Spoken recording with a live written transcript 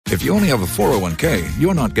If you only have a 401k,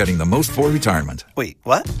 you're not getting the most for retirement. Wait,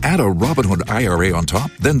 what? Add a Robinhood IRA on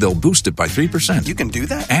top, then they'll boost it by 3%. You can do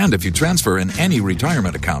that? And if you transfer in any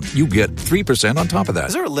retirement account, you get 3% on top of that.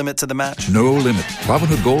 Is there a limit to the match? No limit.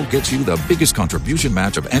 Robinhood Gold gets you the biggest contribution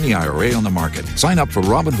match of any IRA on the market. Sign up for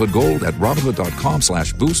Robinhood Gold at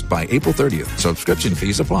Robinhood.com/boost by April 30th. Subscription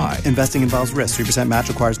fees apply. Investing involves risk. 3% match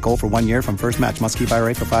requires gold for 1 year from first match. Must keep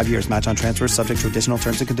IRA for 5 years. Match on transfers subject to additional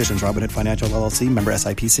terms and conditions. Robinhood Financial LLC, member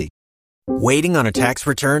SIPC. Waiting on a tax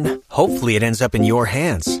return? Hopefully it ends up in your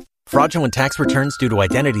hands. Fraudulent tax returns due to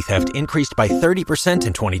identity theft increased by 30%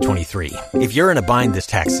 in 2023. If you're in a bind this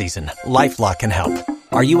tax season, LifeLock can help.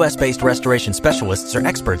 Our U.S.-based restoration specialists are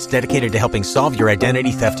experts dedicated to helping solve your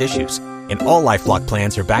identity theft issues. And all LifeLock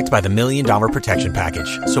plans are backed by the $1 Million Protection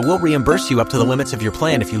Package. So we'll reimburse you up to the limits of your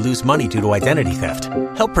plan if you lose money due to identity theft.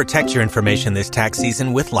 Help protect your information this tax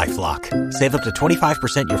season with LifeLock. Save up to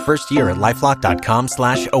 25% your first year at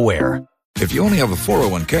LifeLock.com/aware. If you only have a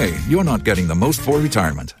 401k, you're not getting the most for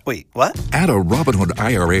retirement. Wait, what? Add a Robinhood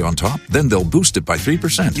IRA on top, then they'll boost it by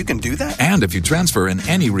 3%. You can do that? And if you transfer in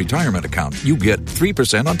any retirement account, you get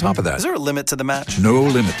 3% on top of that. Is there a limit to the match? No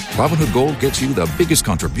limit. Robinhood Gold gets you the biggest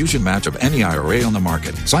contribution match of any IRA on the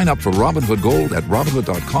market. Sign up for Robinhood Gold at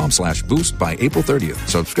Robinhood.com/boost by April 30th.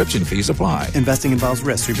 Subscription fees apply. Investing involves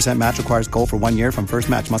risk. 3% match requires gold for 1 year from first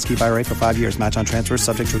match. Must keep IRA for 5 years. Match on transfers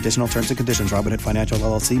subject to additional terms and conditions. Robinhood Financial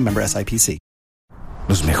LLC, member SIPC.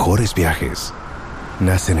 Los mejores viajes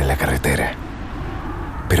nacen en la carretera,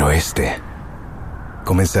 pero este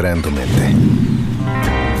comenzará en tu mente.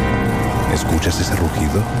 ¿Escuchas ese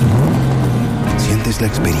rugido? ¿Sientes la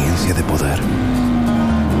experiencia de poder?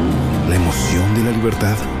 ¿La emoción de la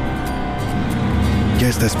libertad? Ya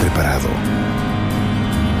estás preparado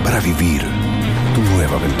para vivir tu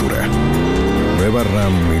nueva aventura. Nueva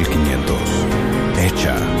Ram 1500.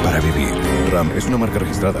 Hecha para vivir. Ram es una marca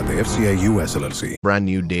registrada de FCA US LLC. Brand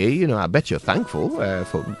new day. I bet you're thankful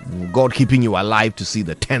for God keeping you alive to see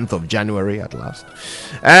the 10th of January at last.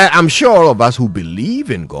 I'm sure all of us who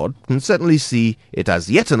believe in God can certainly see it as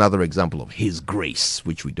yet another example of His grace,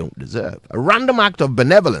 which we don't deserve. A random act of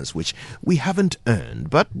benevolence, which we haven't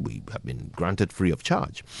earned, but we have been granted free of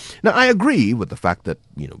charge. Now, I agree with the fact that,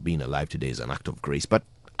 being alive today is an act of grace, but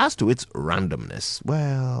as to its randomness,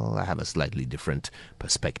 well, I have a slightly different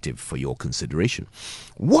perspective for your consideration.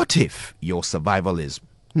 What if your survival is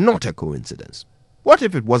not a coincidence? What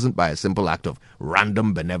if it wasn't by a simple act of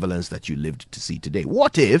random benevolence that you lived to see today?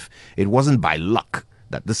 What if it wasn't by luck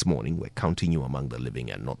that this morning we're counting you among the living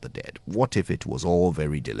and not the dead? What if it was all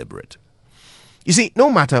very deliberate? You see,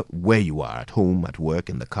 no matter where you are, at home, at work,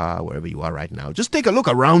 in the car, wherever you are right now, just take a look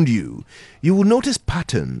around you. You will notice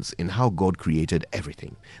patterns in how God created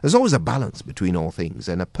everything. There's always a balance between all things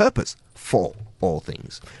and a purpose for all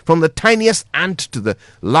things. From the tiniest ant to the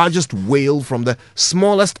largest whale, from the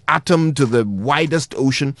smallest atom to the widest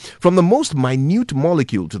ocean, from the most minute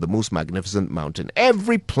molecule to the most magnificent mountain,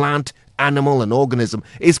 every plant, animal, and organism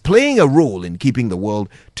is playing a role in keeping the world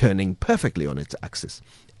turning perfectly on its axis.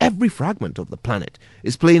 Every fragment of the planet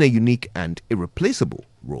is playing a unique and irreplaceable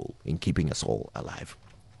role in keeping us all alive.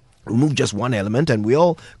 Remove just one element and we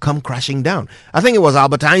all come crashing down. I think it was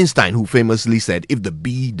Albert Einstein who famously said if the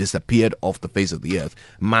bee disappeared off the face of the earth,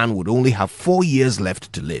 man would only have 4 years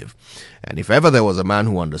left to live. And if ever there was a man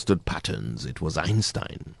who understood patterns, it was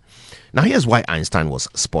Einstein. Now here's why Einstein was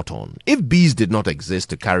spot on. If bees did not exist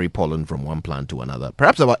to carry pollen from one plant to another,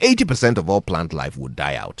 perhaps about 80% of all plant life would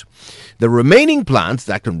die out. The remaining plants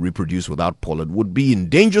that can reproduce without pollen would be in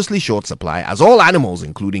dangerously short supply, as all animals,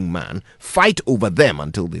 including man, fight over them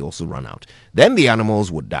until they also run out. Then the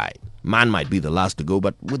animals would die. Man might be the last to go,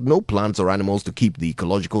 but with no plants or animals to keep the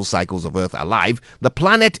ecological cycles of Earth alive, the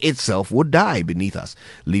planet itself would die beneath us,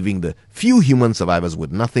 leaving the few human survivors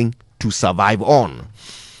with nothing to survive on.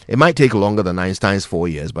 It might take longer than Einstein's 4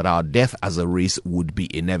 years, but our death as a race would be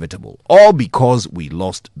inevitable, all because we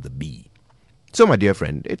lost the bee. So, my dear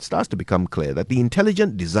friend, it starts to become clear that the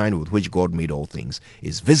intelligent design with which God made all things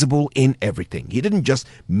is visible in everything. He didn't just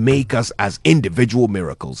make us as individual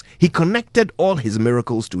miracles. He connected all His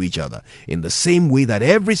miracles to each other in the same way that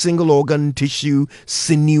every single organ, tissue,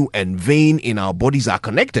 sinew, and vein in our bodies are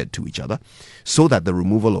connected to each other, so that the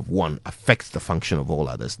removal of one affects the function of all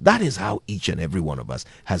others. That is how each and every one of us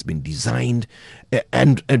has been designed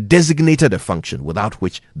and designated a function without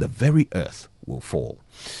which the very earth will fall.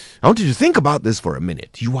 I want you to think about this for a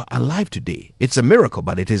minute. You are alive today. It's a miracle,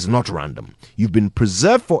 but it is not random. You've been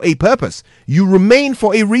preserved for a purpose. You remain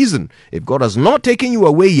for a reason. If God has not taken you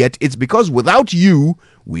away yet, it's because without you,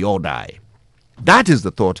 we all die. That is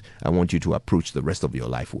the thought I want you to approach the rest of your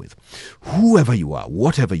life with. Whoever you are,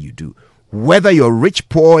 whatever you do, Whether you're rich,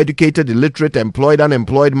 poor, educated, illiterate, employed,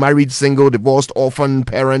 unemployed, married, single, divorced, orphan,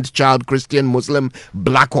 parent, child, Christian, Muslim,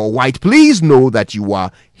 black or white, please know that you are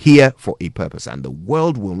here for a purpose, and the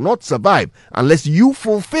world will not survive unless you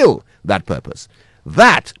fulfill that purpose.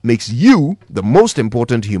 That makes you the most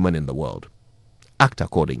important human in the world. Act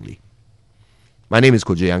accordingly. My name is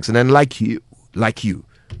Kojo Yankson, and like you,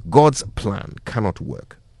 God's plan cannot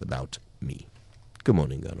work without me. Good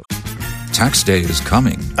morning, Ghana. Tax day is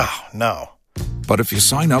coming. Oh, no. But if you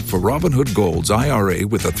sign up for Robinhood Gold's IRA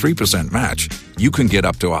with a 3% match, you can get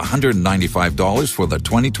up to $195 for the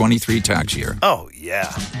 2023 tax year. Oh, yeah.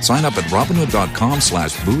 Sign up at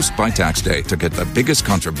Robinhood.com/boost by tax day to get the biggest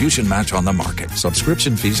contribution match on the market.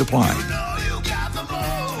 Subscription fees apply.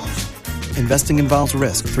 Investing involves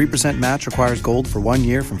risk. 3% match requires gold for 1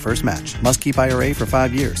 year from first match. Must keep IRA for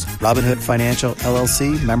 5 years. Robinhood Financial,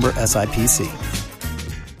 LLC, member SIPC.